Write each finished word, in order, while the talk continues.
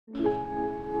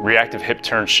reactive hip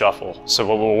turn shuffle. So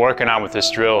what we're working on with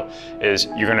this drill is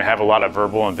you're gonna have a lot of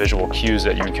verbal and visual cues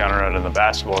that you encounter out in the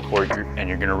basketball court, and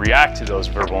you're gonna react to those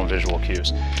verbal and visual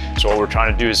cues. So what we're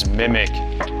trying to do is mimic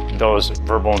those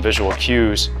verbal and visual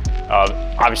cues.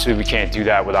 Obviously we can't do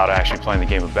that without actually playing the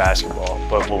game of basketball,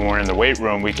 but when we're in the weight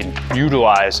room, we can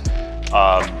utilize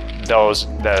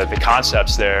the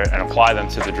concepts there and apply them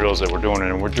to the drills that we're doing,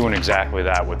 and we're doing exactly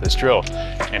that with this drill.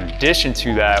 In addition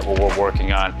to that, what we're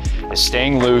working on is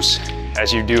staying loose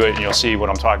as you do it, and you'll see what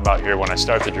I'm talking about here when I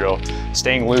start the drill.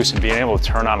 Staying loose and being able to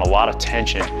turn on a lot of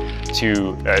tension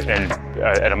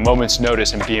at a moment's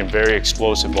notice, and being very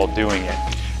explosive while doing it.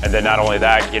 And then not only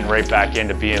that, getting right back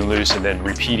into being loose and then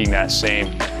repeating that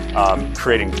same,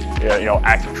 creating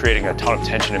a ton of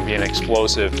tension and being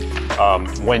explosive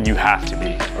when you have to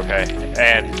be, okay?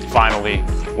 And finally,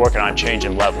 working on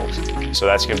changing levels. So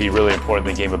that's gonna be really important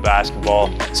in the game of basketball.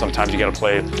 Sometimes you gotta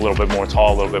play a little bit more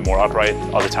tall, a little bit more upright.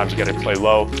 Other times you gotta play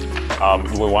low.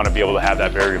 We wanna be able to have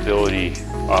that variability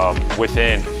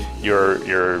within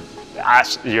your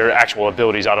actual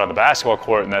abilities out on the basketball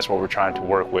court, and that's what we're trying to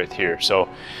work with here. So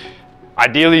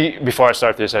ideally, before I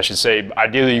start this, I should say,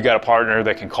 ideally you got a partner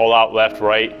that can call out left,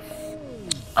 right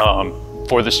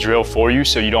for this drill for you,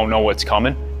 so you don't know what's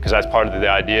coming, because that's part of the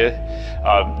idea.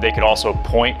 They could also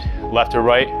point left or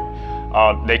right.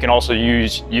 They can also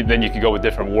use, then you can go with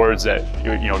different words that,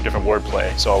 different word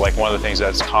play. So like one of the things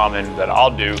that's common that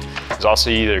I'll do is I'll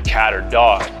say either cat or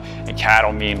dog, and cat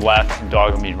will mean left and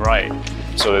dog will mean right.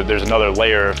 So there's another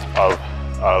layer of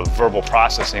verbal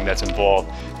processing that's involved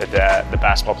that the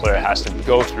basketball player has to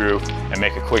go through and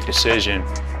make a quick decision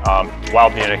while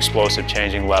being explosive,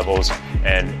 changing levels,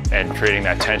 and creating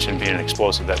that tension, being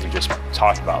explosive that we just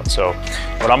talked about. So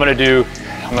what I'm gonna do,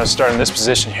 I'm gonna start in this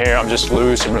position here. I'm just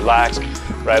loose and relaxed,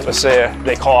 right? Let's say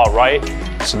they call out right.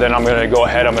 So then I'm gonna go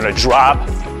ahead, I'm gonna drop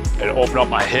and open up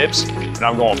my hips, and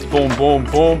I'm going boom, boom,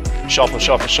 boom, shuffle,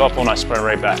 shuffle, shuffle, and I sprint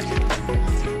right back.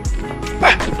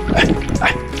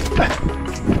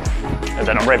 And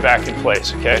then I'm right back in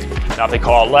place, okay? Now if they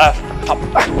call left,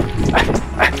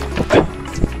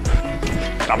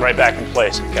 I'm right back in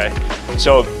place, okay?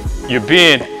 So you're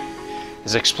being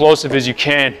as explosive as you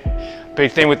can.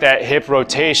 Big thing with that hip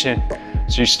rotation,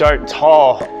 so you start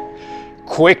tall,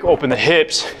 quick, open the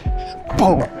hips,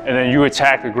 boom, and then you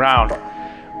attack the ground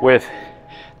with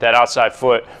that outside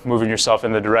foot, moving yourself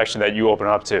in the direction that you open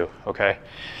up to, okay?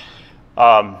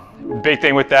 Big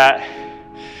thing with that,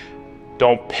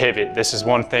 don't pivot. This is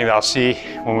one thing that I'll see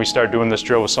when we start doing this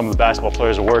drill with some of the basketball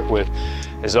players I work with,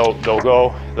 is they'll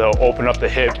open up the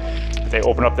hip, but they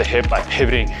open up the hip by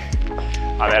pivoting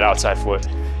on that outside foot.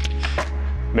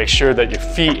 Make sure that your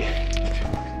feet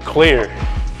clear,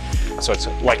 so it's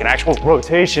like an actual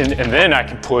rotation, and then I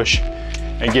can push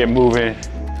and get moving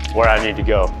where I need to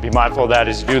go. Be mindful of that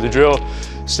as you do the drill.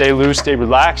 Stay loose, stay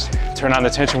relaxed, turn on the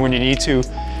tension when you need to,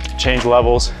 change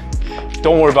levels.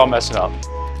 Don't worry about messing up.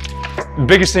 The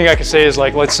biggest thing I can say is,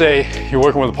 like, let's say you're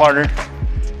working with a partner,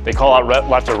 they call out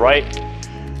left or right,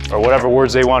 or whatever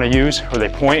words they want to use, or they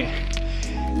point,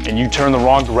 and you turn the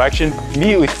wrong direction,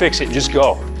 immediately fix it, just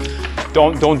go.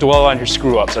 Don't dwell on your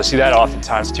screw ups. I see that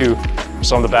oftentimes too.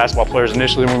 Some of the basketball players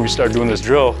initially when we start doing this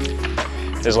drill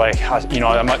is like,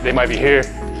 they might be here,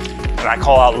 and I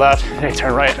call out left, and they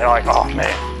turn right, and they're like, oh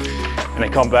man. And they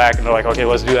come back, and they're like, okay,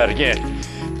 let's do that again.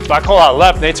 If I call out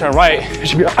left, and they turn right, it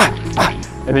should be like,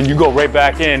 and then you go right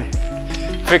back in,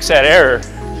 fix that error,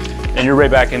 and you're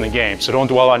right back in the game. So don't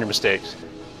dwell on your mistakes.